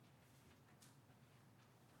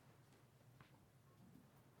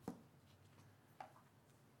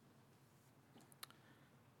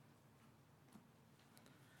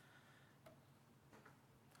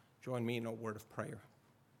Join me in a word of prayer.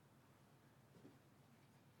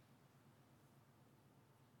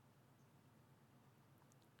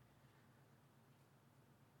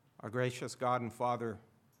 Our gracious God and Father,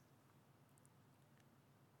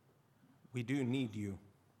 we do need you.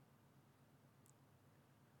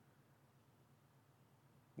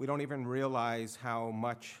 We don't even realize how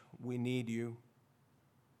much we need you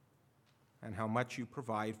and how much you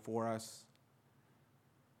provide for us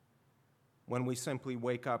when we simply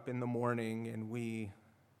wake up in the morning and we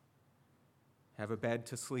have a bed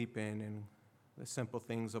to sleep in and the simple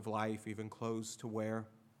things of life, even clothes to wear.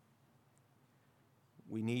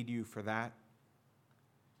 We need you for that.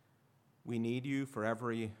 We need you for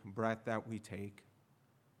every breath that we take.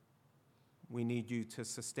 We need you to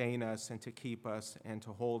sustain us and to keep us and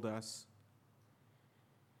to hold us.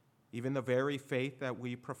 Even the very faith that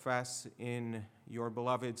we profess in your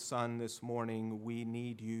beloved Son this morning, we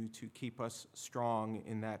need you to keep us strong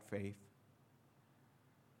in that faith.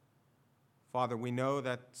 Father, we know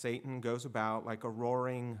that Satan goes about like a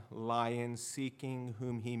roaring lion seeking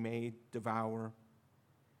whom he may devour.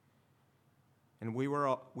 And we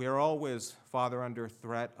are always, Father, under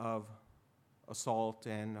threat of assault,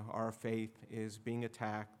 and our faith is being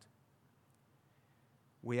attacked.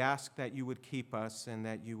 We ask that you would keep us and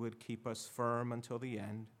that you would keep us firm until the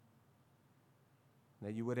end,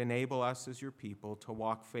 that you would enable us as your people to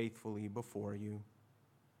walk faithfully before you.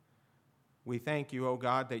 We thank you, O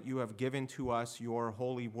God, that you have given to us your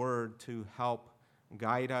holy word to help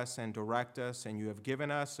guide us and direct us, and you have given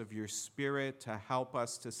us of your Spirit to help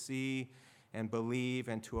us to see and believe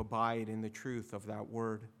and to abide in the truth of that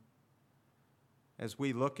word. As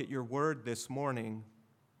we look at your word this morning,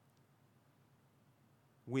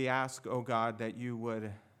 we ask, O God, that you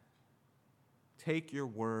would take your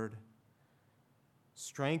word,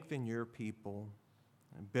 strengthen your people,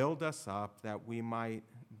 and build us up that we might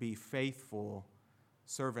be faithful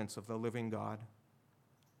servants of the living God.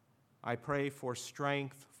 I pray for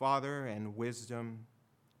strength, Father, and wisdom.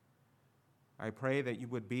 I pray that you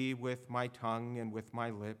would be with my tongue and with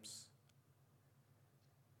my lips,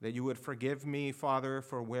 that you would forgive me, Father,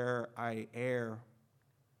 for where I err,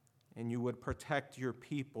 and you would protect your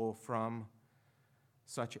people from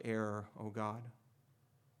such error, O God.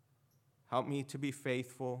 Help me to be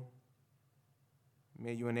faithful.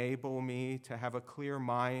 May you enable me to have a clear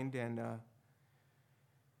mind and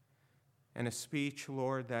a speech,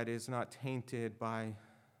 Lord, that is not tainted by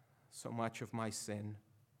so much of my sin.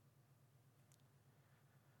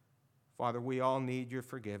 Father, we all need your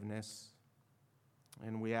forgiveness,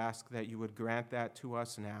 and we ask that you would grant that to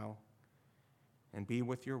us now and be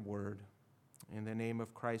with your word. In the name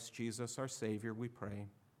of Christ Jesus, our Savior, we pray.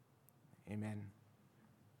 Amen.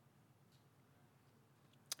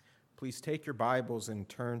 Please take your Bibles and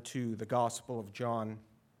turn to the Gospel of John.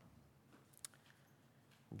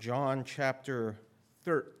 John chapter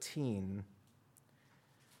 13.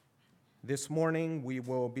 This morning we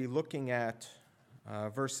will be looking at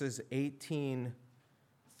verses 18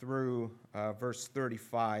 through verse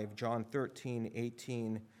 35. John 13,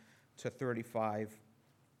 18 to 35.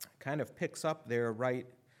 Kind of picks up there right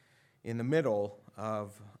in the middle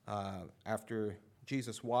of after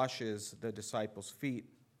Jesus washes the disciples' feet.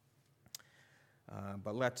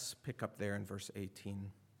 But let's pick up there in verse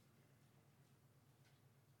 18.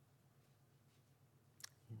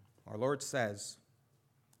 Our Lord says,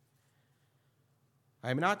 I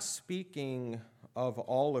am not speaking of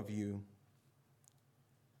all of you.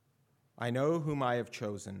 I know whom I have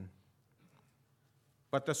chosen.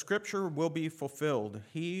 But the scripture will be fulfilled.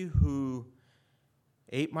 He who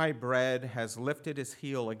ate my bread has lifted his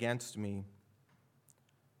heel against me.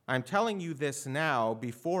 I'm telling you this now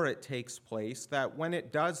before it takes place, that when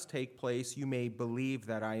it does take place, you may believe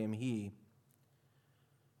that I am he.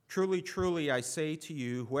 Truly, truly, I say to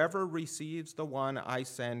you, whoever receives the one I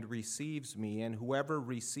send receives me, and whoever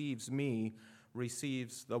receives me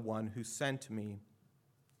receives the one who sent me.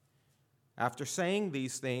 After saying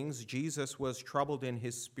these things, Jesus was troubled in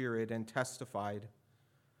his spirit and testified,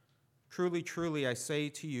 Truly, truly, I say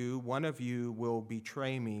to you, one of you will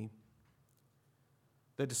betray me.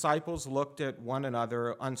 The disciples looked at one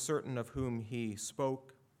another, uncertain of whom he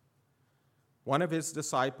spoke. One of his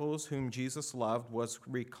disciples, whom Jesus loved, was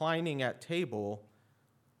reclining at table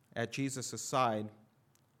at Jesus' side.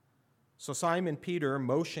 So Simon Peter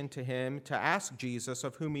motioned to him to ask Jesus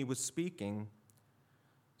of whom he was speaking.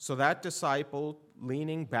 So that disciple,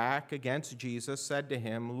 leaning back against Jesus, said to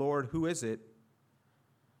him, Lord, who is it?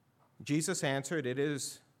 Jesus answered, It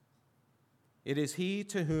is he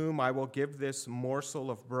to whom I will give this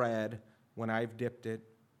morsel of bread when I've dipped it.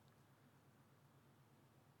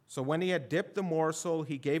 So when he had dipped the morsel,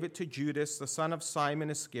 he gave it to Judas, the son of Simon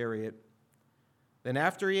Iscariot. Then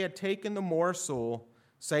after he had taken the morsel,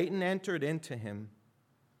 Satan entered into him.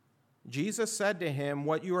 Jesus said to him,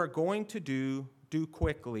 "What you are going to do, do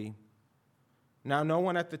quickly." Now no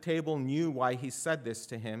one at the table knew why he said this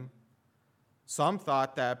to him. Some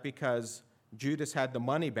thought that because Judas had the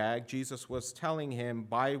money bag, Jesus was telling him,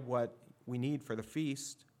 "Buy what we need for the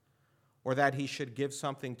feast," or that he should give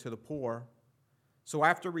something to the poor. So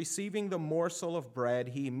after receiving the morsel of bread,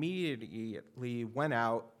 he immediately went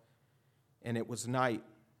out, and it was night.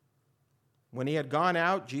 When he had gone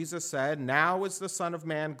out, Jesus said, "Now is the Son of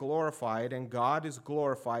Man glorified, and God is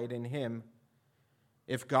glorified in him.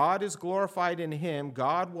 If God is glorified in him,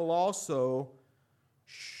 God will also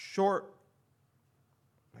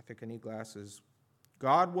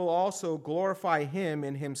God will also glorify him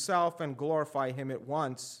in himself and glorify him at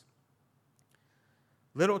once.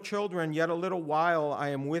 Little children, yet a little while I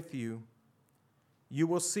am with you. You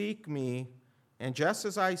will seek me, and just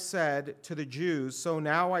as I said to the Jews, so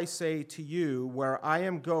now I say to you, where I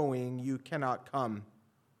am going, you cannot come.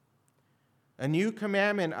 A new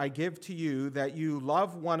commandment I give to you, that you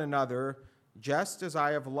love one another, just as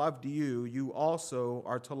I have loved you, you also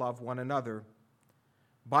are to love one another.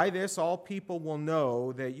 By this all people will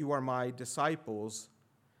know that you are my disciples,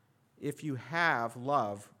 if you have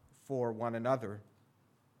love for one another."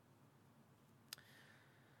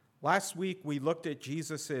 Last week we looked at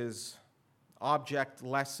Jesus' object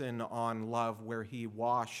lesson on love, where he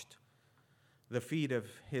washed the feet of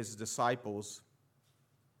his disciples.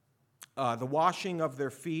 The washing of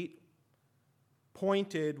their feet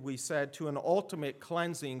pointed, we said, to an ultimate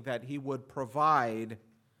cleansing that he would provide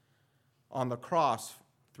on the cross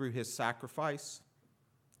through his sacrifice.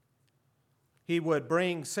 He would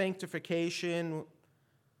bring sanctification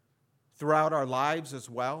throughout our lives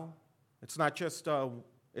as well. It's not just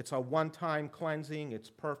it's a one-time cleansing, it's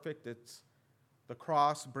perfect. The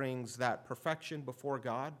cross brings that perfection before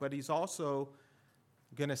God, but he's also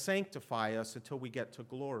going to sanctify us until we get to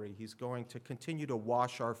glory. He's going to continue to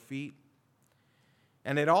wash our feet.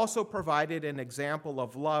 And it also provided an example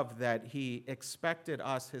of love that he expected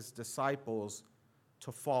us, his disciples,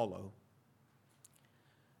 to follow.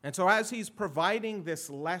 And so as he's providing this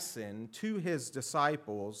lesson to his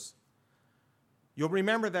disciples, you'll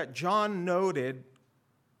remember that John noted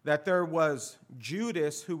that there was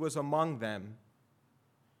Judas who was among them,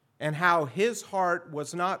 and how his heart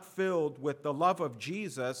was not filled with the love of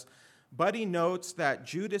Jesus, but he notes that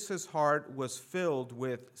Judas's heart was filled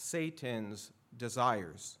with Satan's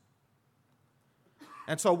desires.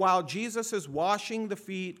 And so while Jesus is washing the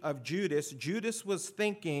feet of Judas, Judas was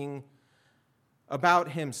thinking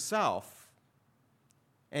about himself,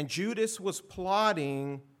 and Judas was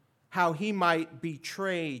plotting how he might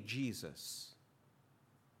betray Jesus.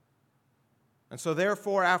 And so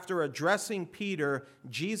therefore, after addressing Peter,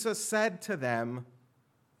 Jesus said to them,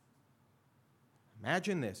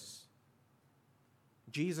 imagine this.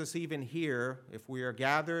 Jesus even here, if we are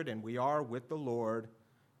gathered and we are with the Lord,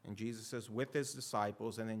 and Jesus is with his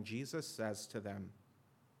disciples, and then Jesus says to them,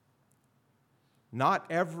 "Not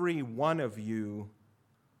every one of you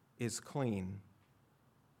is clean.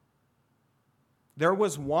 There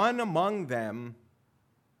was one among them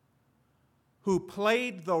who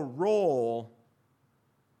played the role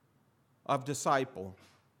of disciple.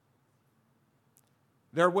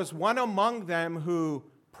 There was one among them who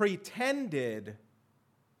pretended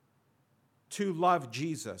to love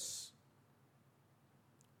Jesus.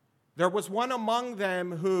 There was one among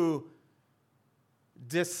them who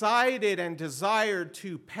decided and desired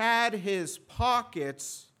to pad his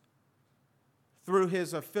pockets through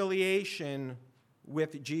his affiliation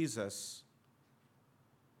with Jesus.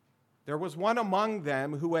 There was one among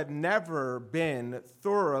them who had never been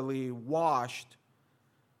thoroughly washed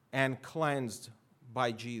and cleansed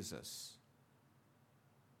by Jesus.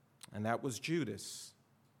 And that was Judas.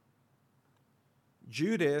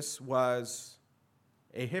 Judas was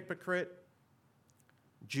a hypocrite.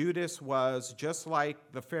 Judas was just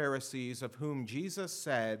like the Pharisees, of whom Jesus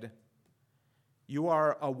said, "You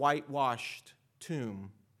are a whitewashed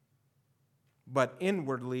tomb, but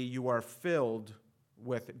inwardly you are filled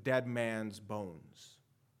with dead man's bones."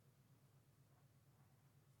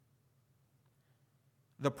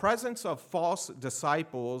 The presence of false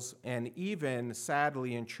disciples, and even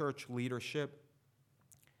sadly in church leadership,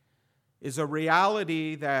 is a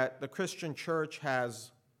reality that the Christian church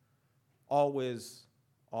has always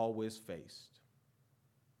faced.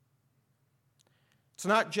 It's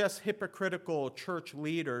not just hypocritical church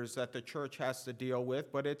leaders that the church has to deal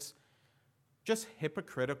with, but it's just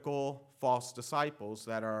hypocritical false disciples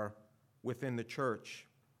that are within the church.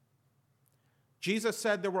 Jesus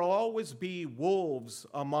said there will always be wolves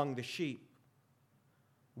among the sheep.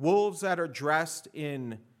 Wolves that are dressed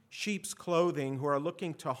in sheep's clothing, who are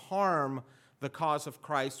looking to harm the cause of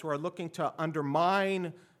Christ, who are looking to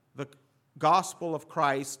undermine the gospel of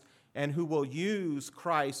Christ, and who will use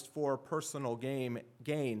Christ for personal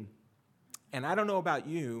gain. And I don't know about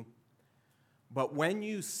you, but when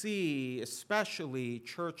you see especially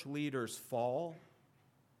church leaders fall,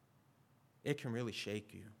 it can really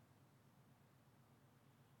shake you.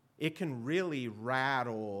 It can really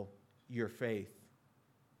rattle your faith.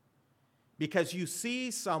 Because you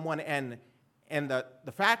see someone, and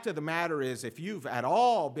the fact of the matter is, if you've at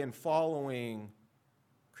all been following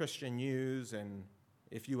Christian news, and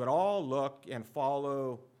if you at all look and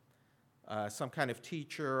follow some kind of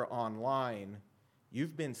teacher online,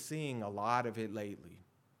 you've been seeing a lot of it lately.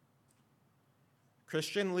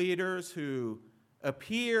 Christian leaders who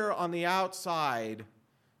appear on the outside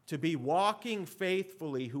to be walking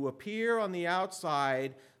faithfully, who appear on the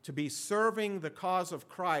outside to be serving the cause of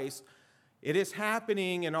Christ. It is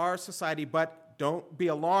happening in our society, but don't be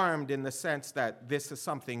alarmed in the sense that this is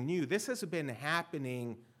something new. This has been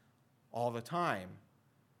happening all the time.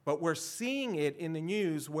 But we're seeing it in the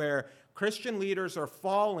news where Christian leaders are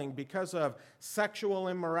falling because of sexual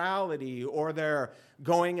immorality, or they're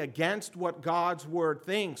going against what God's word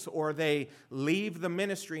thinks, or they leave the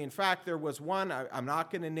ministry. In fact, there was one, I'm not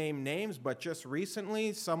going to name names, but just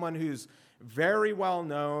recently, someone who's very well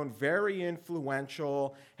known, very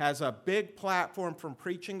influential, has a big platform from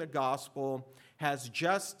preaching the gospel, has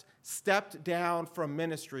just stepped down from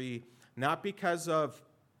ministry, not because of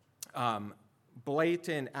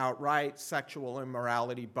blatant, outright sexual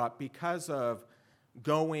immorality, but because of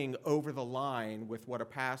going over the line with what a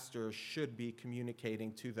pastor should be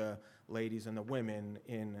communicating to the ladies and the women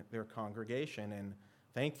in their congregation. And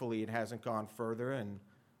thankfully, it hasn't gone further, and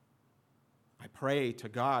I pray to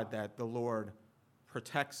God that the Lord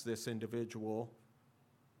protects this individual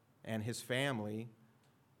and his family,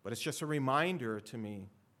 but it's just a reminder to me.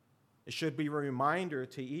 It should be a reminder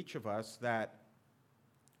to each of us that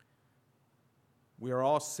we are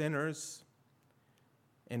all sinners,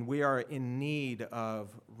 and we are in need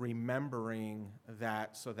of remembering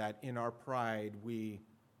that, so that in our pride we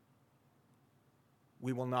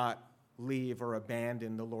will not leave or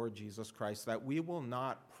abandon the Lord Jesus Christ, that we will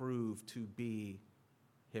not prove to be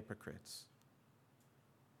hypocrites.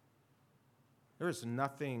 There is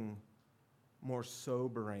nothing more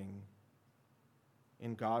sobering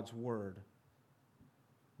in God's word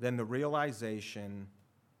than the realization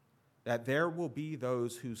that there will be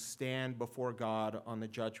those who stand before God on the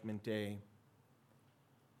judgment day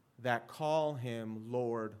that call him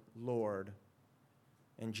Lord, Lord,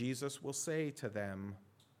 and Jesus will say to them,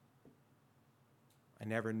 I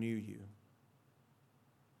never knew you.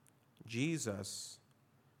 Jesus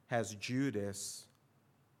has Judas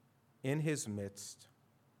in his midst,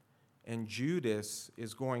 and Judas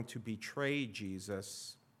is going to betray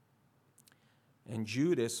Jesus, and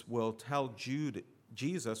Jesus will tell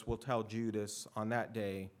Judas on that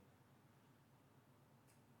day,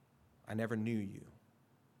 I never knew you.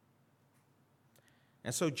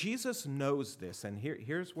 And so Jesus knows this, and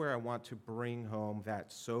here's where I want to bring home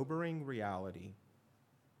that sobering reality.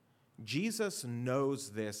 Jesus knows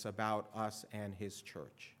this about us and his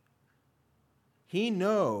church. He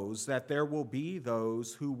knows that there will be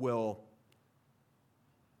those who will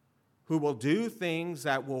do things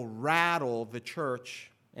that will rattle the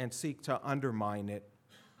church and seek to undermine it.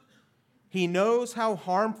 He knows how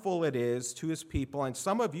harmful it is to his people, and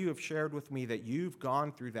some of you have shared with me that you've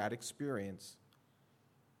gone through that experience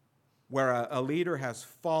where a leader has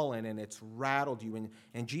fallen and it's rattled you,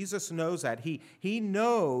 and Jesus knows that. He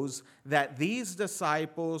knows that these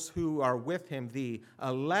disciples who are with him, the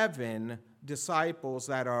 11 disciples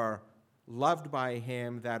that are loved by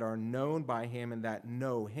him, that are known by him, and that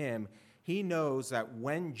know him, he knows that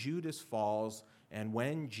when Judas falls and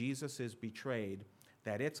when Jesus is betrayed,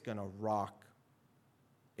 that it's going to rock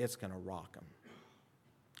him.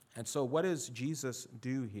 And so what does Jesus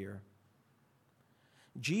do here?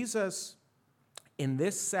 Jesus, in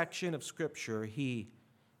this section of Scripture, he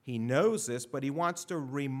knows this, but he wants to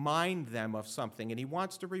remind them of something, and he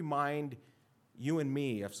wants to remind you and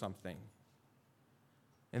me of something.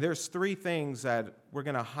 And there's three things that we're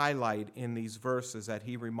going to highlight in these verses that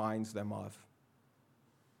he reminds them of.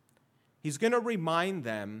 He's going to remind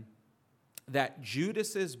them that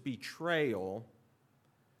Judas's betrayal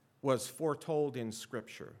was foretold in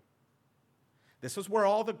Scripture. This is where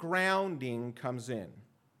all the grounding comes in.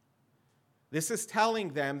 This is telling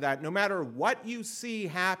them that no matter what you see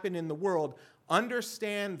happen in the world,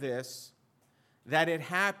 understand this, that it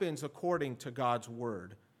happens according to God's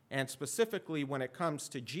word. And specifically when it comes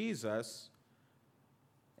to Jesus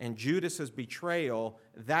and Judas's betrayal,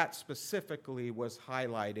 that specifically was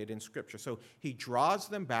highlighted in Scripture. So he draws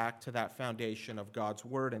them back to that foundation of God's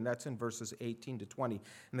word, and that's in verses 18 to 20.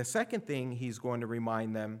 And the second thing he's going to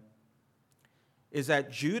remind them is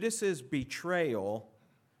that Judas's betrayal,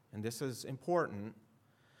 and this is important,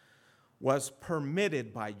 was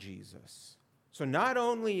permitted by Jesus. So not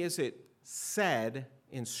only is it said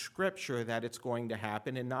in Scripture that it's going to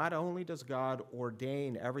happen, and not only does God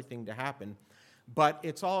ordain everything to happen, but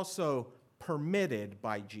it's also permitted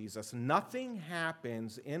by Jesus. Nothing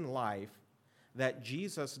happens in life that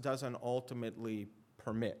Jesus doesn't ultimately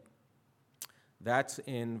permit. That's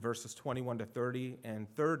in verses 21 to 30.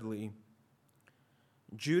 And thirdly,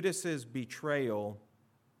 Judas's betrayal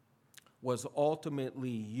was ultimately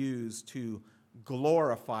used to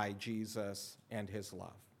glorify Jesus and his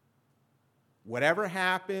love. Whatever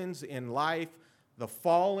happens in life, the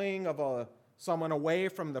falling of someone away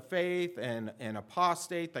from the faith, and an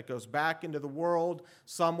apostate that goes back into the world,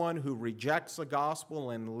 someone who rejects the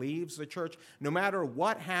gospel and leaves the church, no matter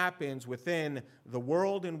what happens within the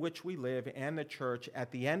world in which we live and the church,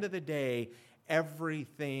 at the end of the day,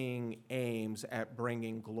 everything aims at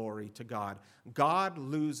bringing glory to God. God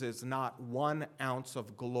loses not 1 ounce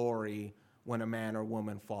of glory when a man or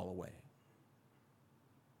woman fall away.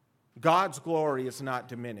 God's glory is not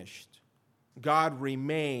diminished. God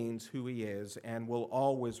remains who he is and will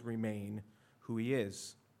always remain who he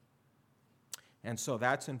is. And so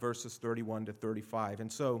that's in verses 31 to 35.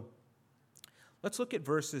 And so let's look at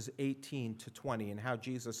verses 18 to 20 and how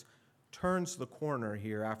Jesus turns the corner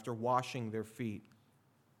here after washing their feet.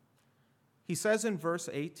 He says in verse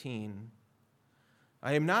 18,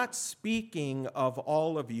 I am not speaking of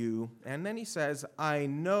all of you. And then he says, I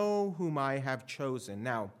know whom I have chosen.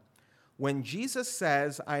 Now, when Jesus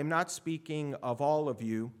says, I am not speaking of all of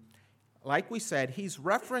you, like we said, he's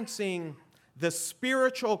referencing the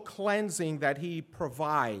spiritual cleansing that he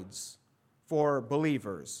provides for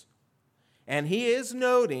believers. And he is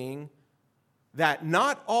noting that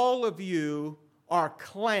not all of you are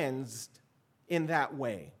cleansed in that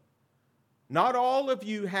way. Not all of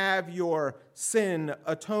you have your sin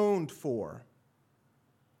atoned for.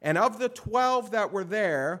 And of the 12 that were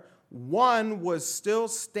there, 1 was still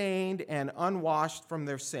stained and unwashed from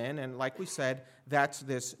their sin, and like we said, that's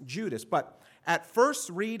this Judas. But at first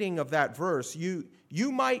reading of that verse, you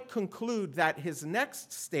might conclude that his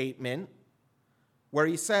next statement, where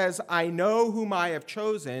he says, I know whom I have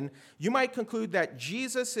chosen, you might conclude that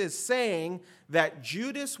Jesus is saying that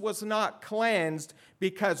Judas was not cleansed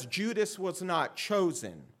because Judas was not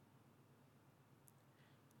chosen.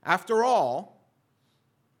 After all,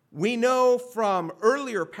 we know from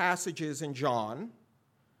earlier passages in John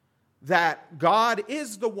that God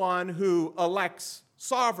is the one who elects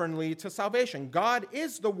sovereignly to salvation. God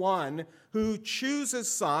is the one who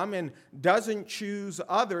chooses some and doesn't choose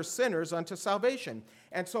other sinners unto salvation.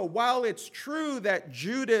 And so while it's true that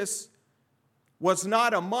Judas was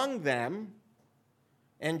not among them,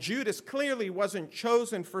 and Judas clearly wasn't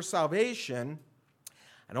chosen for salvation,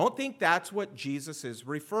 I don't think that's what Jesus is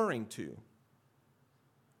referring to.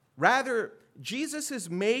 Rather, Jesus is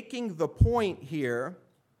making the point here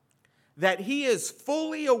that he is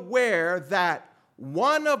fully aware that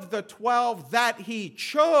one of the 12 that he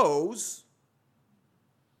chose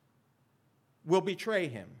will betray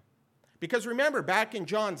him. Because remember, back in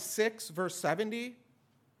John 6, verse 70,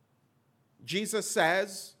 Jesus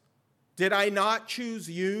says, did I not choose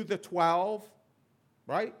you, the 12,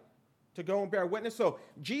 right, to go and bear witness? So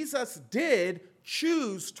Jesus did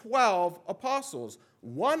choose 12 apostles.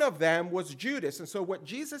 One of them was Judas. And so what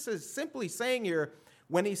Jesus is simply saying here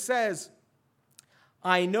when he says,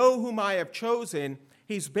 I know whom I have chosen,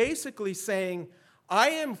 he's basically saying, I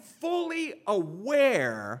am fully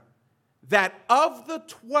aware that of the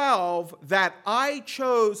 12 that I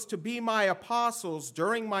chose to be my apostles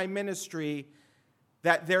during my ministry,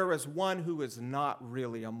 that there is one who is not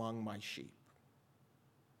really among my sheep.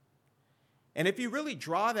 And if you really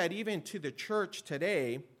draw that even to the church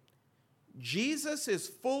today, Jesus is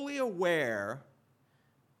fully aware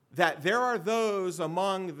that there are those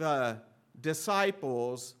among the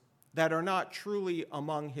disciples that are not truly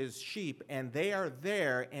among his sheep, and they are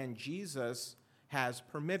there, and Jesus has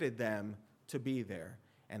permitted them to be there.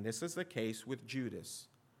 And this is the case with Judas.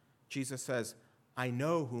 Jesus says, I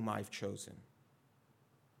know whom I've chosen.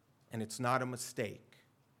 And it's not a mistake.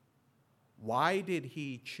 Why did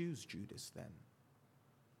he choose Judas then?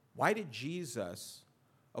 Why did Jesus,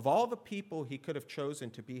 of all the people he could have chosen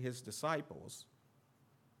to be his disciples,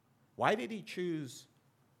 why did he choose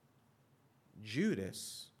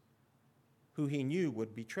Judas, who he knew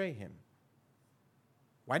would betray him?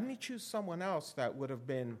 Why didn't he choose someone else that would have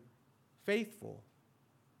been faithful,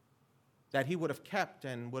 that he would have kept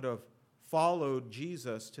and would have followed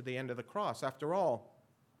Jesus to the end of the cross? After all,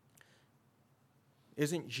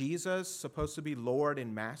 isn't Jesus supposed to be Lord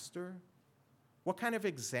and Master? What kind of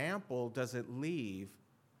example does it leave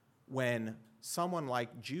when someone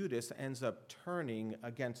like Judas ends up turning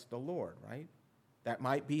against the Lord, right? That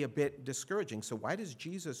might be a bit discouraging. So why does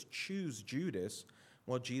Jesus choose Judas?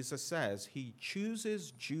 Well, Jesus says he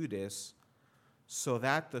chooses Judas so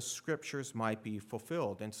that the scriptures might be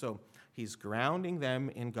fulfilled. And so he's grounding them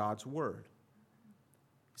in God's word,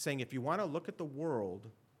 saying if you want to look at the world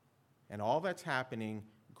and all that's happening,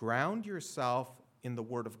 ground yourself in the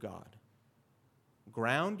word of God.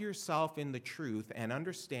 Ground yourself in the truth and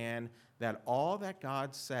understand that all that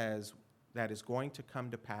God says that is going to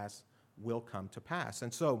come to pass will come to pass.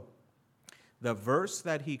 And so the verse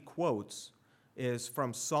that he quotes is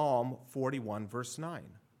from Psalm 41, verse 9.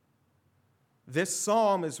 This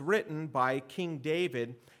psalm is written by King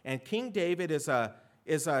David, and King David is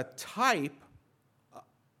a type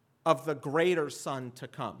of the greater son to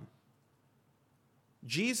come.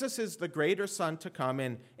 Jesus is the greater son to come,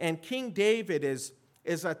 and King David is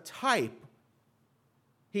a type.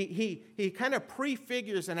 He kind of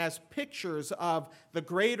prefigures and has pictures of the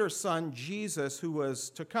greater son, Jesus, who was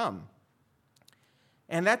to come.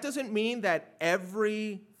 And that doesn't mean that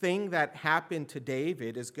everything that happened to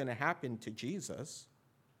David is going to happen to Jesus.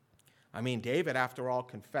 I mean, David, after all,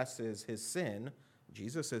 confesses his sin.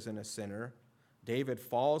 Jesus isn't a sinner. David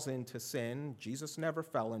falls into sin. Jesus never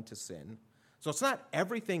fell into sin. So it's not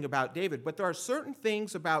everything about David, but there are certain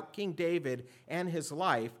things about King David and his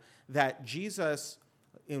life that Jesus,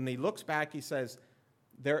 when he looks back, he says,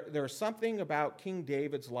 there's something about King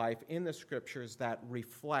David's life in the scriptures that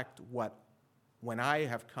reflect what, when I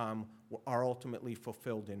have come, are ultimately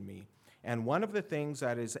fulfilled in me. And one of the things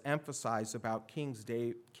that is emphasized about King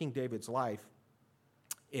David's life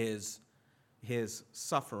is his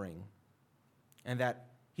suffering, and that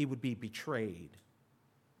he would be betrayed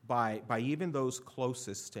by even those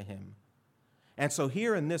closest to him. And so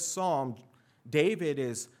here in this psalm, David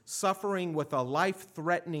is suffering with a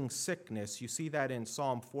life-threatening sickness. You see that in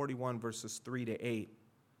Psalm 41, verses 3 to 8.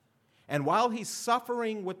 And while he's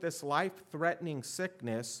suffering with this life-threatening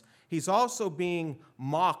sickness, he's also being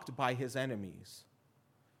mocked by his enemies.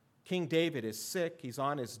 King David is sick. He's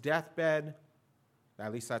on his deathbed.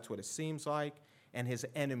 At least that's what it seems like. And his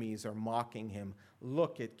enemies are mocking him.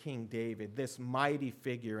 Look at King David, this mighty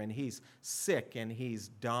figure, and he's sick and he's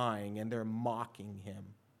dying, and they're mocking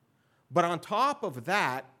him. But on top of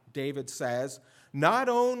that, David says, not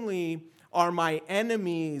only are my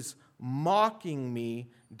enemies mocking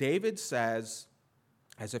me, David says,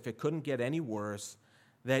 as if it couldn't get any worse,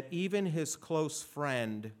 that even his close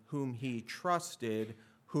friend, whom he trusted,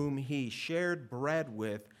 whom he shared bread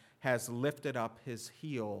with, has lifted up his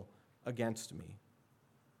heel against me.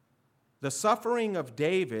 The suffering of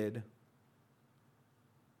David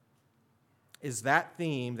is that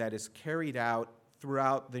theme that is carried out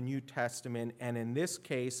throughout the New Testament, and in this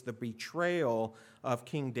case, the betrayal of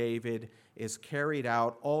King David is carried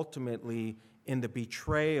out ultimately in the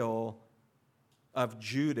betrayal of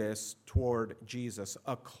Judas toward Jesus.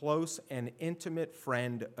 A close and intimate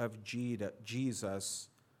friend of Jesus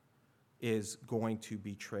is going to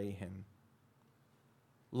betray him.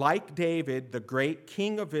 Like David, the great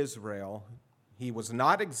king of Israel, he was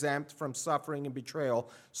not exempt from suffering and betrayal,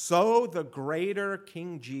 so the greater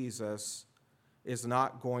King Jesus is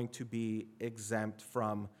not going to be exempt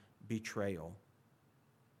from betrayal.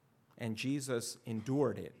 And Jesus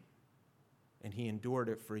endured it, and he endured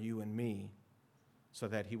it for you and me, so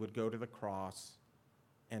that he would go to the cross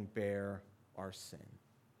and bear our sin.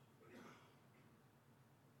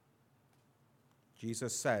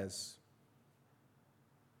 Jesus says,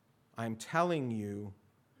 I'm telling you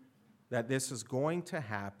that this is going to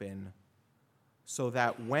happen so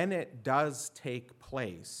that when it does take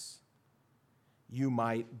place, you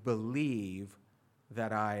might believe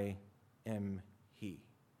that I am he.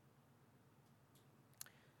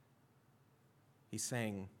 He's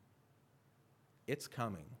saying, it's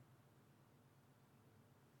coming.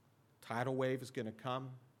 Tidal wave is going to come.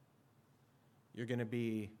 You're going to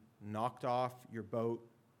be knocked off your boat.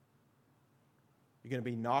 You're going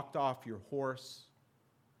to be knocked off your horse.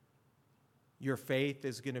 Your faith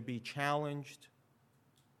is going to be challenged.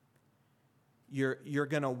 You're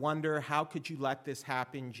going to wonder, how could you let this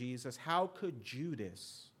happen, Jesus? How could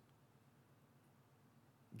Judas,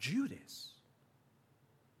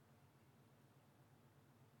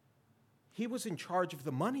 he was in charge of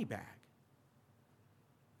the money bag.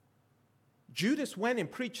 Judas went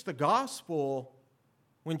and preached the gospel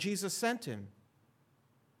when Jesus sent him.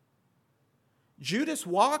 Judas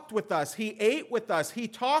walked with us. He ate with us. He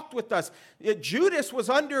talked with us. Judas was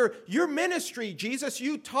under your ministry, Jesus.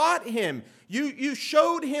 You taught him. You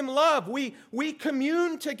showed him love. We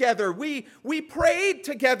communed together. We prayed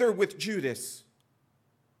together with Judas.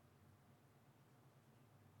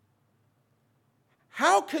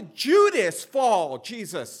 How could Judas fall,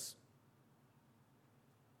 Jesus?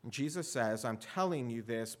 And Jesus says, I'm telling you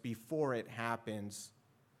this before it happens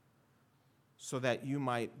so that you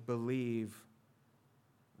might believe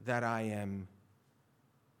that I am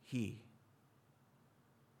He.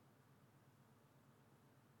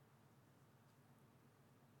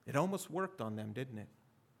 It almost worked on them, didn't it?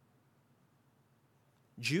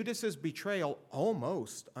 Judas's betrayal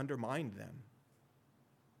almost undermined them.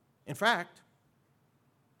 In fact,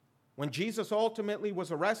 when Jesus ultimately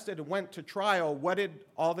was arrested and went to trial, what did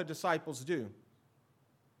all the disciples do?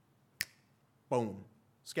 Boom,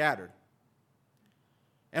 scattered.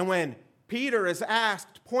 And when Peter is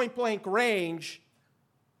asked point blank range,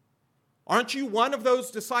 aren't you one of those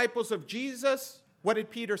disciples of Jesus? What did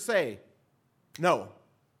Peter say? No.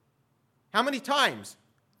 How many times?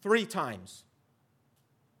 3 times.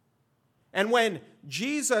 And when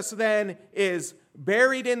Jesus then is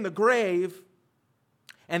buried in the grave,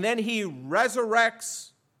 and then he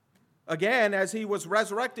resurrects again as he was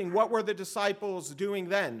resurrecting, what were the disciples doing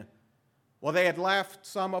then? Well, they had left,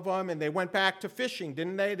 some of them, and they went back to fishing,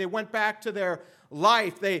 didn't they? They went back to their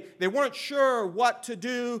life. They weren't sure what to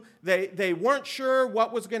do. They weren't sure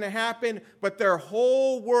what was going to happen, but their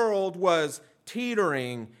whole world was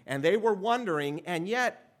teetering, and they were wondering. And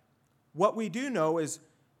yet, what we do know is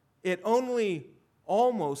it only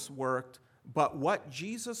almost worked, but what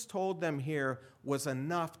Jesus told them here was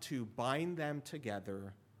enough to bind them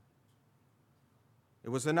together. It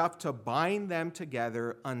was enough to bind them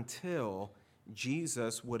together until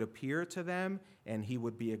Jesus would appear to them and he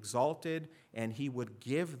would be exalted and he would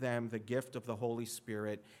give them the gift of the Holy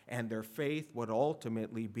Spirit, and their faith would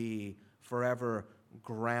ultimately be forever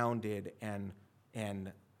grounded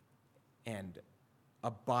and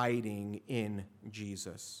abiding in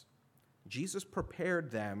Jesus. Jesus prepared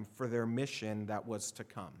them for their mission that was to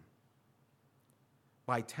come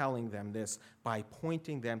by telling them this, by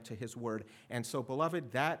pointing them to his word. And so,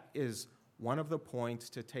 beloved, that is one of the points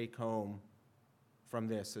to take home from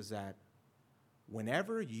this, is that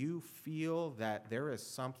whenever you feel that there is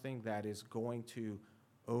something that is going to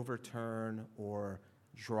overturn or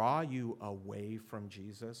draw you away from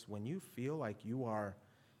Jesus, when you feel like you are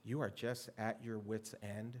just at your wit's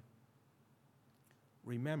end,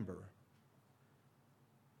 remember,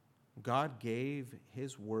 God gave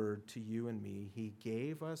his word to you and me. He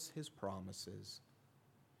gave us his promises.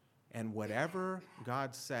 And whatever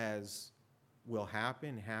God says will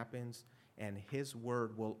happen, happens, and his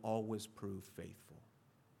word will always prove faithful.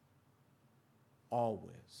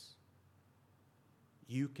 Always.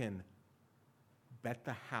 You can bet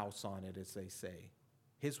the house on it, as they say.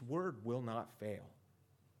 His word will not fail.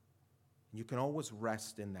 You can always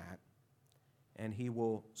rest in that, and he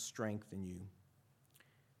will strengthen you.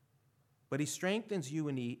 But he strengthens you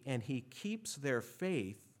and he keeps their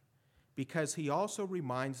faith because he also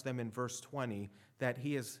reminds them in verse 20 that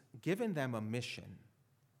he has given them a mission.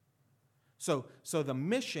 So the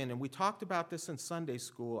mission, and we talked about this in Sunday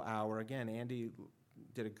school hour. Again, Andy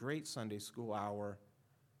did a great Sunday school hour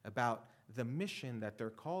about the mission that they're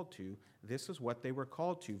called to. This is what they were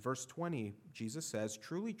called to. Verse 20, Jesus says,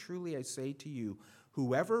 "Truly, truly, I say to you,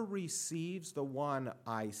 whoever receives the one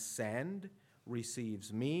I send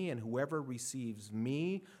receives me, and whoever receives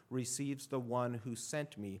me receives the one who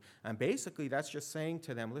sent me." And basically, that's just saying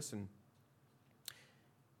to them, listen,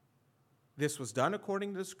 this was done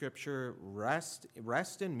according to the scripture. Rest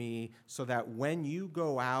in me, so that when you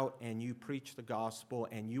go out and you preach the gospel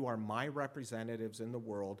and you are my representatives in the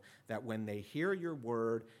world, that when they hear your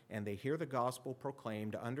word and they hear the gospel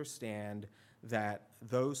proclaimed, understand that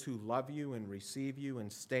those who love you and receive you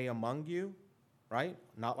and stay among you, right?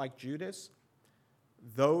 Not like Judas.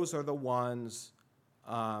 Those are the ones,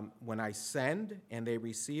 when I send and they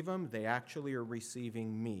receive them, they actually are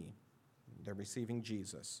receiving me. They're receiving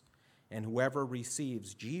Jesus. And whoever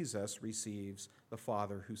receives Jesus receives the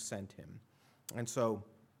Father who sent him. And so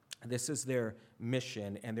this is their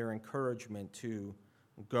mission and their encouragement to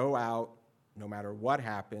go out, no matter what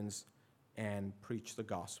happens, and preach the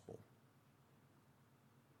gospel.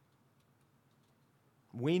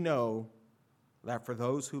 We know that for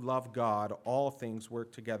those who love God, all things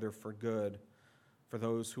work together for good, for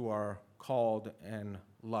those who are called and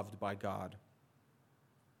loved by God.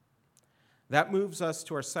 That moves us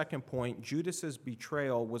to our second point. Judas's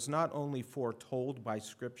betrayal was not only foretold by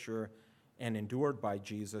Scripture and endured by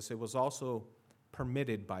Jesus, it was also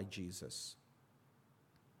permitted by Jesus.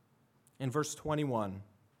 In verse 21,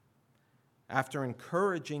 after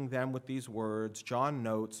encouraging them with these words, John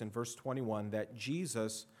notes in verse 21 that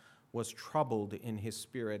Jesus was troubled in his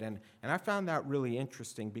spirit. And I found that really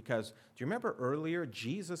interesting because, do you remember earlier,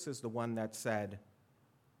 Jesus is the one that said,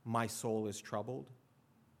 "My soul is troubled."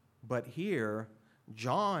 But here,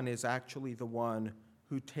 John is actually the one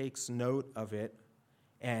who takes note of it,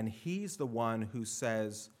 and he's the one who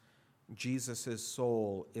says Jesus'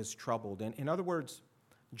 soul is troubled. And in other words,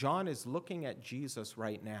 John is looking at Jesus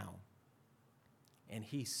right now, and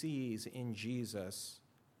he sees in Jesus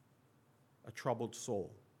a troubled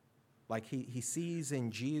soul. Like he sees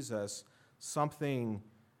in Jesus something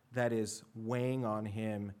that is weighing on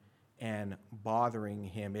him and bothering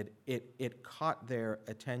him. It caught their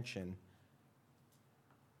attention.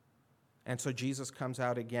 And so Jesus comes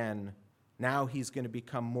out again. Now he's going to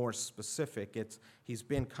become more specific. It's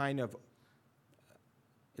been kind of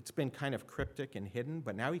cryptic and hidden,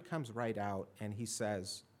 but now he comes right out and he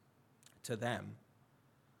says to them,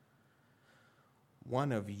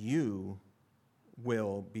 "One of you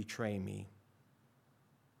will betray me.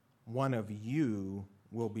 One of you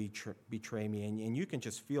will betray me." And you can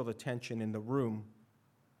just feel the tension in the room.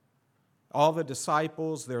 All the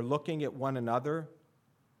disciples, they're looking at one another.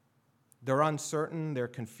 They're uncertain. They're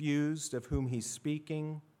confused of whom he's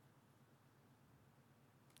speaking.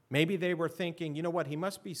 Maybe they were thinking, you know what, he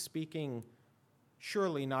must be speaking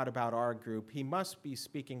surely not about our group. He must be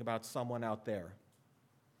speaking about someone out there.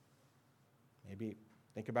 Maybe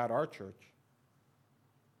think about our church.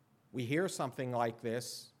 We hear something like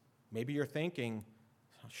this. Maybe you're thinking,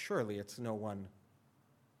 surely it's no one.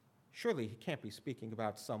 Surely he can't be speaking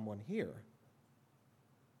about someone here.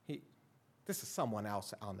 This is someone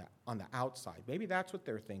else on the outside. Maybe that's what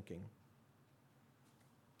they're thinking.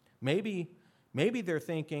 Maybe they're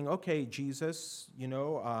thinking, okay, Jesus,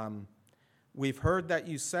 we've heard that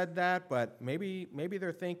you said that, but maybe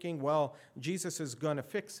they're thinking, well, Jesus is going to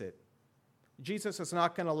fix it. Jesus is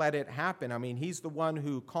not going to let it happen. I mean, he's the one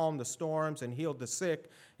who calmed the storms and healed the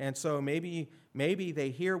sick. And so maybe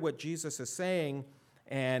they hear what Jesus is saying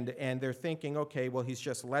and they're thinking, okay, well, he's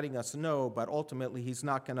just letting us know, but ultimately he's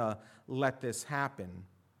not going to let this happen.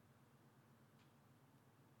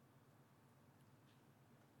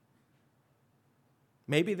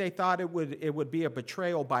 Maybe they thought it would be a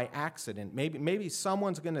betrayal by accident. Maybe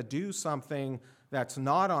someone's going to do something that's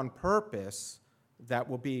not on purpose that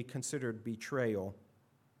will be considered betrayal.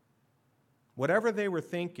 Whatever they were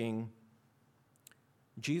thinking,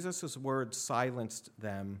 Jesus' words silenced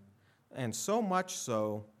them, and so much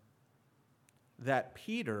so that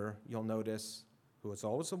Peter, you'll notice, who was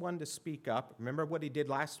always the one to speak up, remember what he did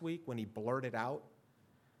last week when he blurted out,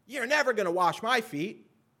 "You're never going to wash my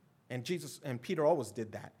feet." And Peter always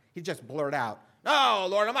did that. He just blurted out, "No,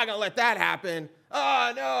 Lord, I'm not going to let that happen.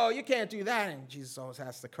 Oh, no, you can't do that." And Jesus always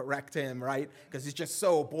has to correct him, right? Because he's just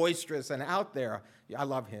so boisterous and out there. I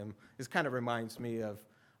love him. This kind of reminds me of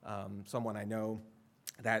someone I know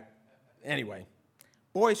that, anyway,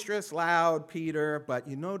 boisterous, loud Peter. But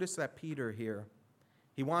you notice that Peter here,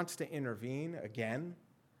 he wants to intervene again.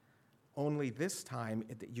 Only this time,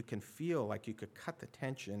 you can feel like you could cut the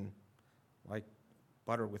tension like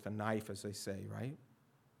butter with a knife, as they say, right?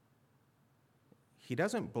 He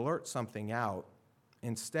doesn't blurt something out.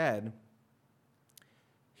 Instead,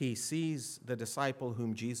 he sees the disciple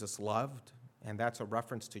whom Jesus loved, and that's a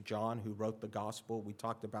reference to John, who wrote the gospel. We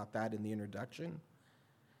talked about that in the introduction.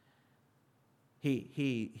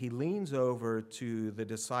 He leans over to the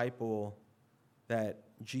disciple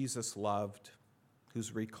that Jesus loved,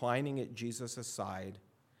 who's reclining at Jesus' side,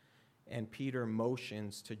 and Peter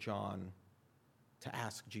motions to John to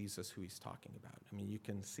ask Jesus who he's talking about. I mean, you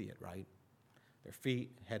can see it, right? Their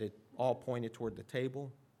feet headed, all pointed toward the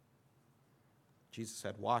table. Jesus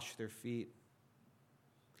said, "Wash their feet."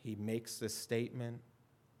 He makes this statement.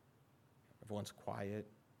 Everyone's quiet.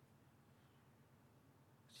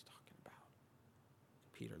 What's he talking about?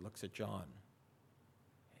 Peter looks at John.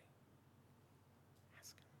 Hey,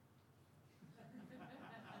 ask him.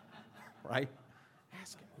 Right?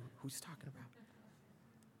 Ask him who's talking about.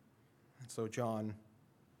 And so John,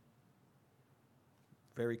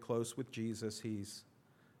 very close with Jesus, he's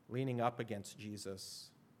leaning up against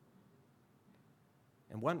Jesus.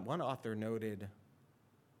 And one author noted,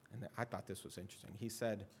 and I thought this was interesting, he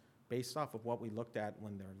said, based off of what we looked at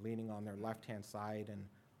when they're leaning on their left-hand side, and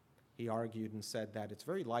he argued and said that it's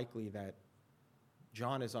very likely that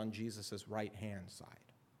John is on Jesus' right-hand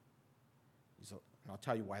side. And I'll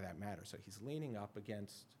tell you why that matters. So he's leaning up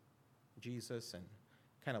against Jesus and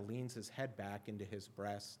kind of leans his head back into his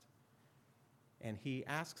breast. And he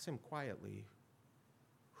asks him quietly,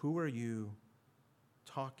 "Who are you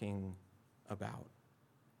talking about?"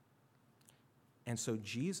 And so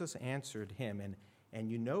Jesus answered him, and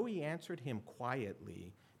you know he answered him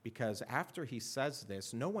quietly because after he says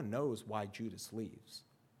this, no one knows why Judas leaves.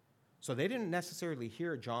 So they didn't necessarily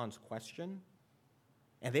hear John's question,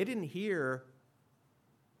 and they didn't hear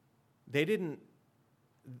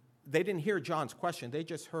John's question. They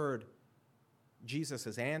just heard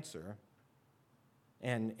Jesus' answer.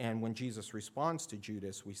 And when Jesus responds to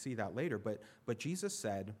Judas, we see that later. But Jesus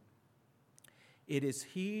said, "It is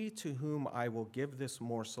he to whom I will give this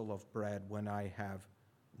morsel of bread when I have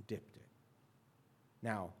dipped it."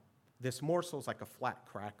 Now, this morsel is like a flat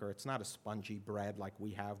cracker. It's not a spongy bread like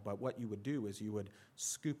we have, but what you would do is you would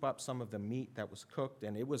scoop up some of the meat that was cooked,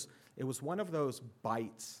 and it was one of those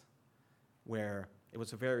bites where it was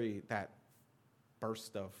that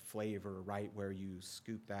burst of flavor, right, where you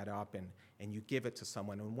scoop that up and you give it to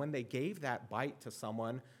someone. And when they gave that bite to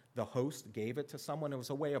someone, the host gave it to someone, it was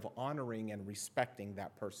a way of honoring and respecting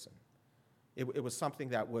that person. It was something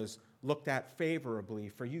that was looked at favorably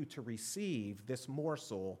for you to receive this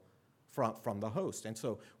morsel from the host. And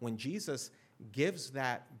so when Jesus gives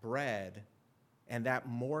that bread and that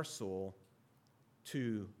morsel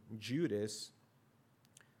to Judas,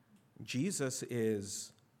 Jesus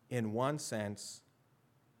is, in one sense,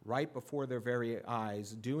 right before their very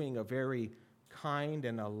eyes, doing a very kind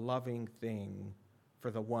and a loving thing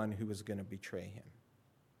for the one who is going to betray him.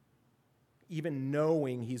 Even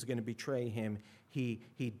knowing he's going to betray him,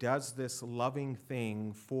 he does this loving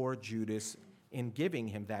thing for Judas in giving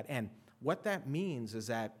him that. And what that means is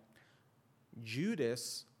that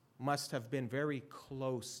Judas must have been very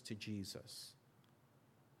close to Jesus.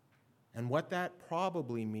 And what that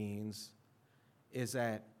probably means is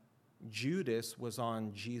that Judas was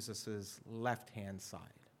on Jesus' left-hand side.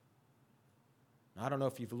 Now, I don't know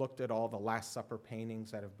if you've looked at all the Last Supper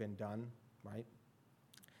paintings that have been done, right?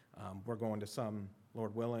 We're going to some,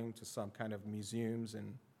 Lord willing, to some kind of museums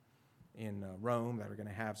in Rome that are going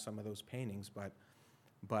to have some of those paintings.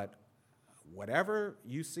 But whatever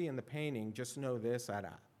you see in the painting, just know this,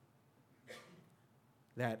 that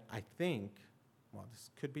I think, well, this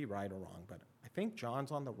could be right or wrong, but I think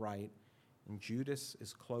John's on the right and Judas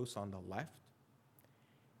is close on the left.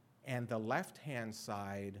 And the left-hand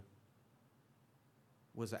side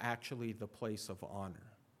was actually the place of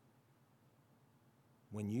honor.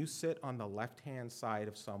 When you sit on the left-hand side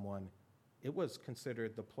of someone, it was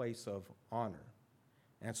considered the place of honor.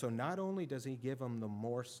 And so not only does he give him the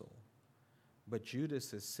morsel, but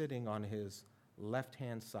Judas is sitting on his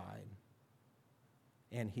left-hand side,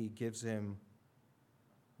 and he gives him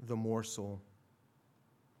the morsel.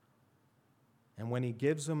 And when he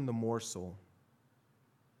gives him the morsel,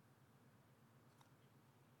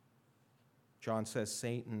 John says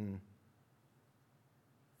Satan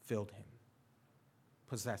filled him,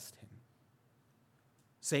 possessed him.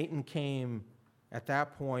 Satan came at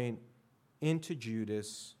that point into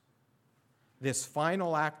Judas. This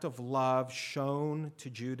final act of love shown to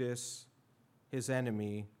Judas, his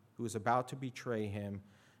enemy, who is about to betray him.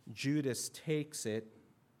 Judas takes it,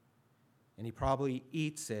 and he probably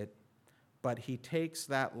eats it, but he takes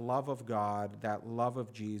that love of God, that love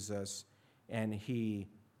of Jesus, and he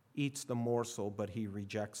eats the morsel, but he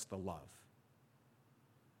rejects the love.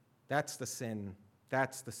 That's the sin.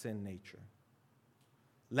 That's the sin nature.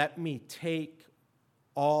 Let me take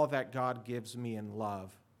all that God gives me in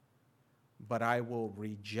love, but I will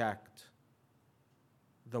reject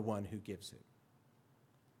the one who gives it.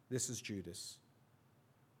 This is Judas.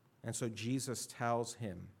 And so Jesus tells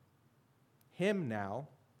him now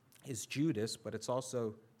is Judas, but it's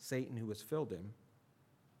also Satan who has filled him.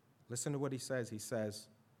 Listen to what he says. He says,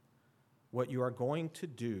 "What you are going to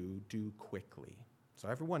do, do quickly." So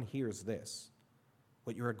everyone hears this.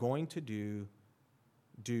 What you are going to do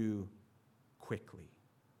quickly.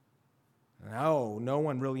 No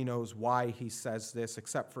one really knows why he says this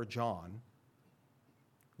except for John.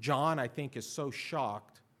 John, I think, is so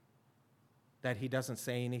shocked that he doesn't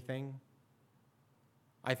say anything.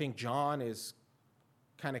 I think John is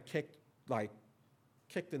kind of kicked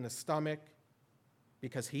in the stomach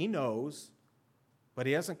because he knows, but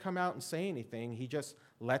he doesn't come out and say anything. He just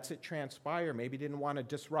lets it transpire. Maybe he didn't want to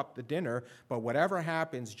disrupt the dinner, but whatever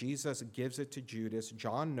happens, Jesus gives it to Judas.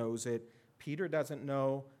 John knows it. Peter doesn't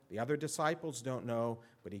know. The other disciples don't know,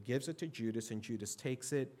 but he gives it to Judas, and Judas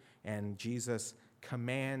takes it, and Jesus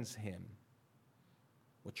commands him,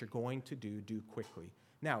 what you're going to do quickly.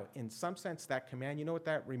 Now, in some sense, that command, you know what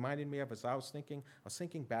that reminded me of as I was thinking? I was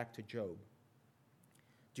thinking back to Job.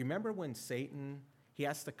 Do you remember when Satan, he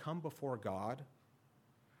has to come before God?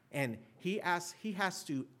 And he has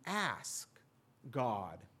to ask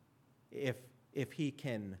God if he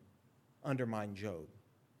can undermine Job.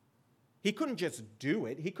 He couldn't just do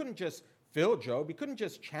it. He couldn't just fill Job. He couldn't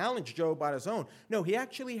just challenge Job on his own. No, he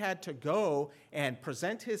actually had to go and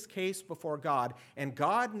present his case before God, and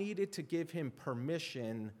God needed to give him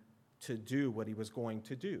permission to do what he was going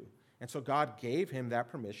to do. And so God gave him that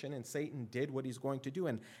permission, and Satan did what he's going to do.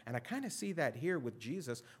 And I kind of see that here with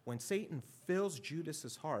Jesus. When Satan fills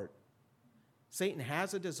Judas's heart, Satan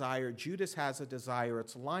has a desire, Judas has a desire,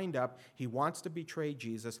 it's lined up, he wants to betray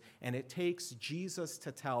Jesus, and it takes Jesus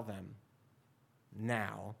to tell them,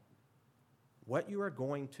 now, what you are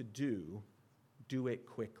going to do it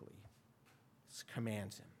quickly. This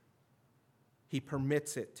commands him. He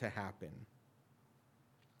permits it to happen.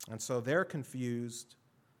 And so they're confused.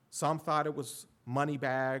 Some thought it was money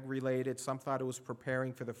bag related, some thought it was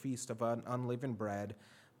preparing for the feast of unleavened bread,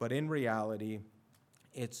 but in reality,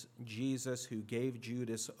 it's Jesus who gave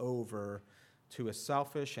Judas over to his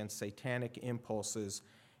selfish and satanic impulses,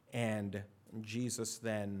 and Jesus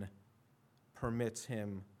then permits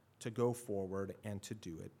him to go forward and to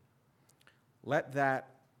do it. Let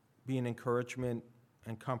that be an encouragement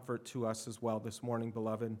and comfort to us as well this morning,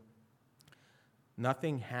 beloved.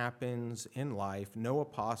 Nothing happens in life, no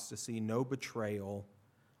apostasy, no betrayal,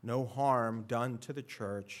 no harm done to the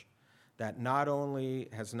church that not only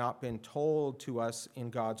has not been told to us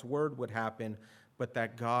in God's word would happen, but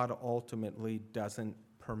that God ultimately doesn't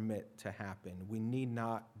permit to happen. We need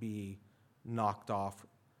not be knocked off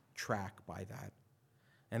track by that.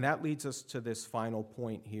 And that leads us to this final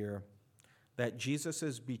point here, that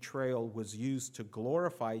Jesus' betrayal was used to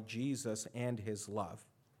glorify Jesus and his love.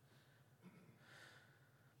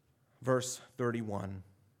 Verse 31.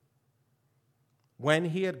 When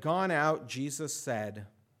he had gone out, Jesus said,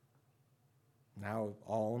 now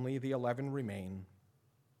only the 11 remain,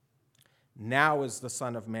 now is the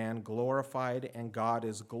Son of Man glorified, and God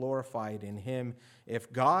is glorified in him.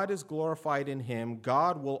 If God is glorified in him,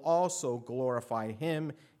 God will also glorify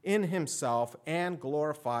him in himself and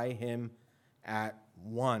glorify him at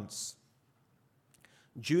once.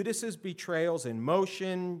 Judas's betrayal's in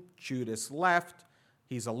motion. Judas left.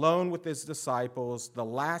 He's alone with his disciples. The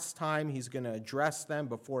last time he's going to address them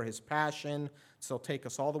before his passion. So it'll take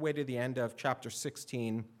us all the way to the end of chapter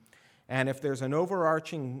 16. And if there's an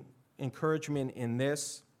overarching encouragement in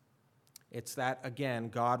this, it's that, again,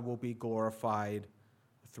 God will be glorified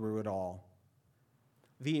through it all.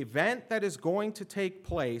 The event that is going to take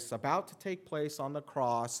place, about to take place on the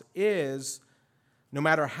cross, is, no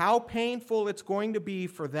matter how painful it's going to be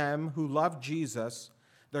for them who love Jesus,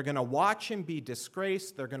 they're going to watch him be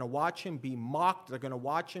disgraced. They're going to watch him be mocked. They're going to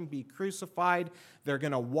watch him be crucified. They're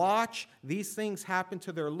going to watch these things happen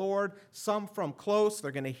to their Lord, some from close.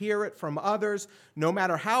 They're going to hear it from others, no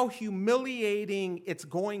matter how humiliating it's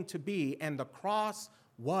going to be. And the cross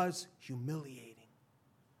was humiliating.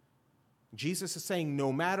 Jesus is saying,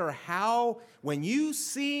 no matter how, when you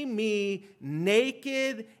see me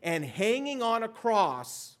naked and hanging on a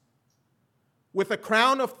cross, with a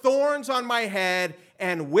crown of thorns on my head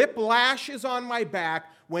and whiplashes on my back,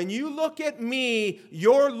 when you look at me,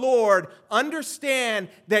 your Lord, understand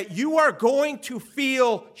that you are going to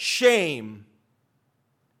feel shame.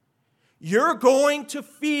 You're going to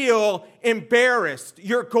feel embarrassed.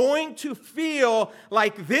 You're going to feel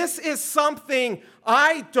like this is something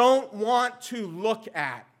I don't want to look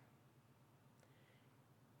at.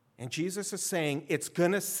 And Jesus is saying it's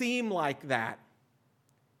going to seem like that.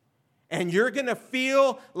 And you're going to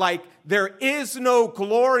feel like there is no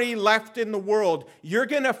glory left in the world. You're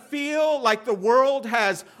going to feel like the world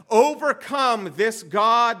has overcome this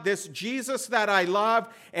God, this Jesus that I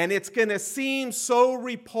love, and it's going to seem so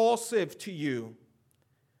repulsive to you.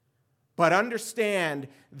 But understand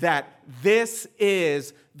that this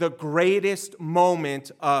is the greatest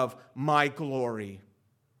moment of my glory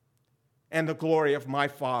and the glory of my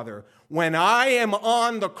Father. When I am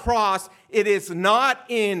on the cross, it is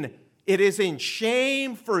in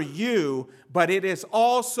shame for you, but it is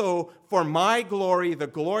also for my glory, the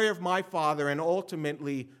glory of my Father, and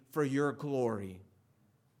ultimately for your glory.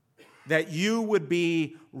 That you would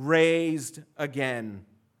be raised again.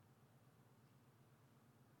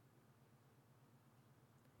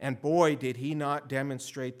 And boy, did he not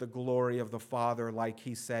demonstrate the glory of the Father like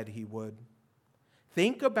he said he would.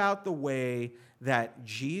 Think about the way that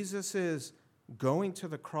Jesus' going to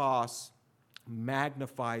the cross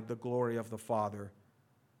magnified the glory of the Father.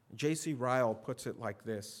 J.C. Ryle puts it like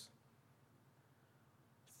this: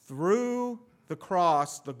 Through the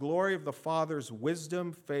cross, the glory of the Father's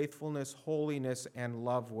wisdom, faithfulness, holiness, and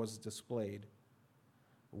love was displayed.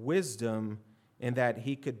 Wisdom in that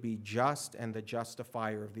he could be just and the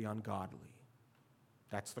justifier of the ungodly.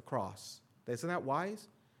 That's the cross. Isn't that wise?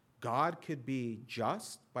 God could be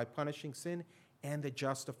just by punishing sin and the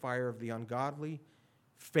justifier of the ungodly.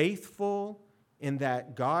 Faithful in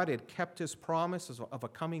that God had kept his promise of a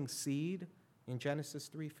coming seed in Genesis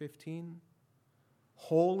 3:15.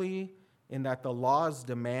 Holy in that the law's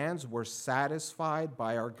demands were satisfied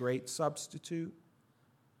by our great substitute.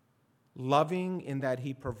 Loving in that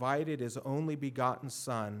he provided his only begotten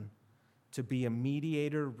Son to be a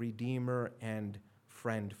mediator, redeemer, and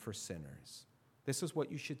friend for sinners. This is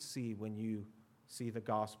what you should see when you see the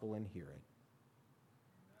gospel and hear it.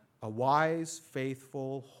 A wise,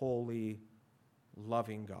 faithful, holy,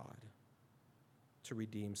 loving God to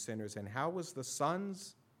redeem sinners. And how was the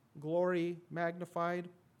Son's glory magnified?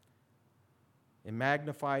 It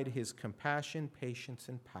magnified his compassion, patience,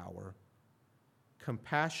 and power.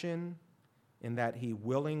 Compassion in that he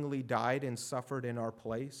willingly died and suffered in our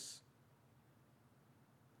place.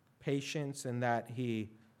 Patience in that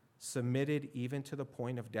he submitted even to the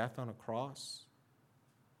point of death on a cross.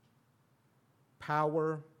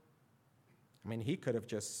 Power, he could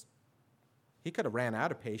have ran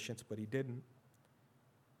out of patience, but he didn't.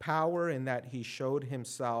 Power in that he showed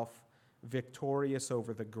himself victorious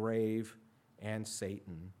over the grave and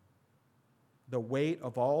Satan. The weight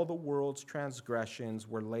of all the world's transgressions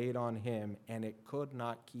were laid on him, and it could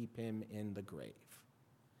not keep him in the grave.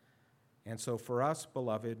 And so for us,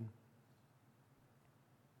 beloved,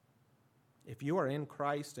 if you are in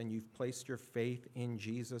Christ and you've placed your faith in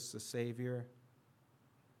Jesus the Savior,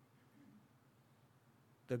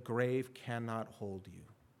 the grave cannot hold you.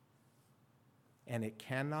 And it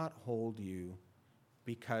cannot hold you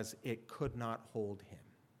because it could not hold him.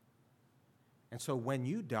 And so when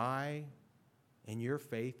you die and your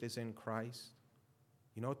faith is in Christ,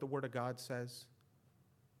 you know what the Word of God says?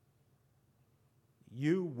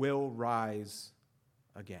 You will rise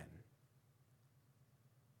again.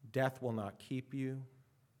 Death will not keep you.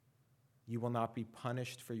 You will not be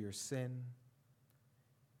punished for your sin.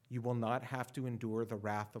 You will not have to endure the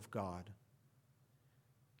wrath of God.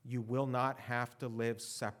 You will not have to live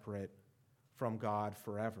separate from God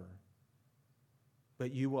forever.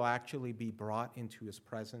 But you will actually be brought into his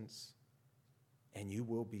presence and you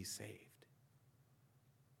will be saved.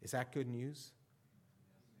 Is that good news?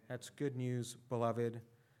 That's good news, beloved.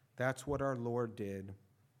 That's what our Lord did.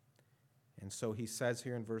 And so he says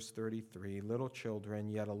here in verse 33, little children,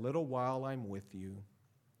 yet a little while I'm with you.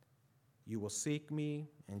 You will seek me,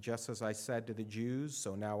 and just as I said to the Jews,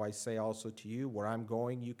 so now I say also to you, where I'm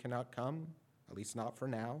going you cannot come, at least not for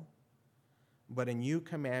now. But a new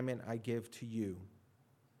commandment I give to you,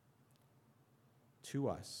 to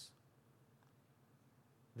us,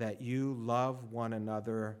 that you love one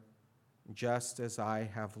another just as I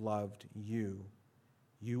have loved you.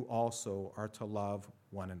 You also are to love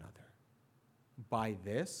one another. By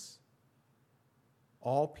this,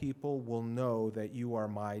 all people will know that you are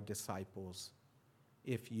my disciples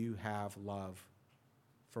if you have love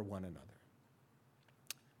for one another.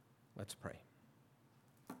 Let's pray.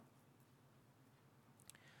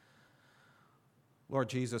 Lord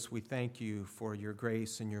Jesus, we thank you for your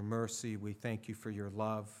grace and your mercy. We thank you for your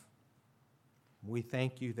love. We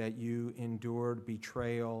thank you that you endured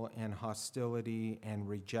betrayal and hostility and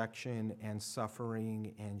rejection and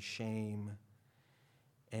suffering and shame.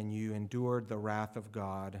 And you endured the wrath of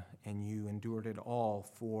God, and you endured it all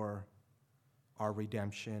for our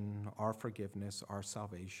redemption, our forgiveness, our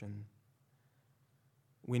salvation.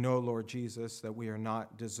 We know, Lord Jesus, that we are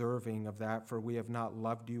not deserving of that, for we have not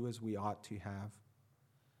loved you as we ought to have.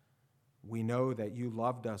 We know that you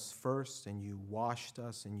loved us first, and you washed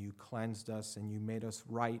us, and you cleansed us, and you made us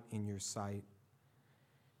right in your sight.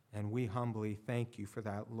 And we humbly thank you for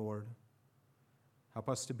that, Lord. Help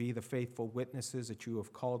us to be the faithful witnesses that you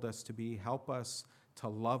have called us to be. Help us to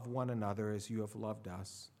love one another as you have loved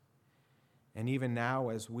us. And even now,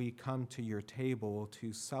 as we come to your table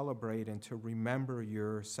to celebrate and to remember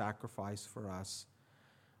your sacrifice for us,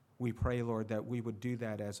 we pray, Lord, that we would do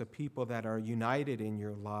that as a people that are united in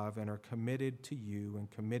your love and are committed to you and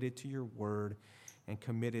committed to your word and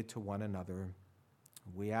committed to one another.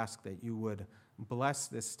 We ask that you would bless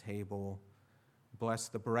this table. Bless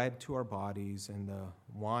the bread to our bodies and the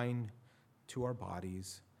wine to our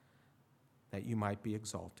bodies, that you might be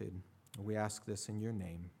exalted. We ask this in your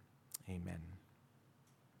name. Amen.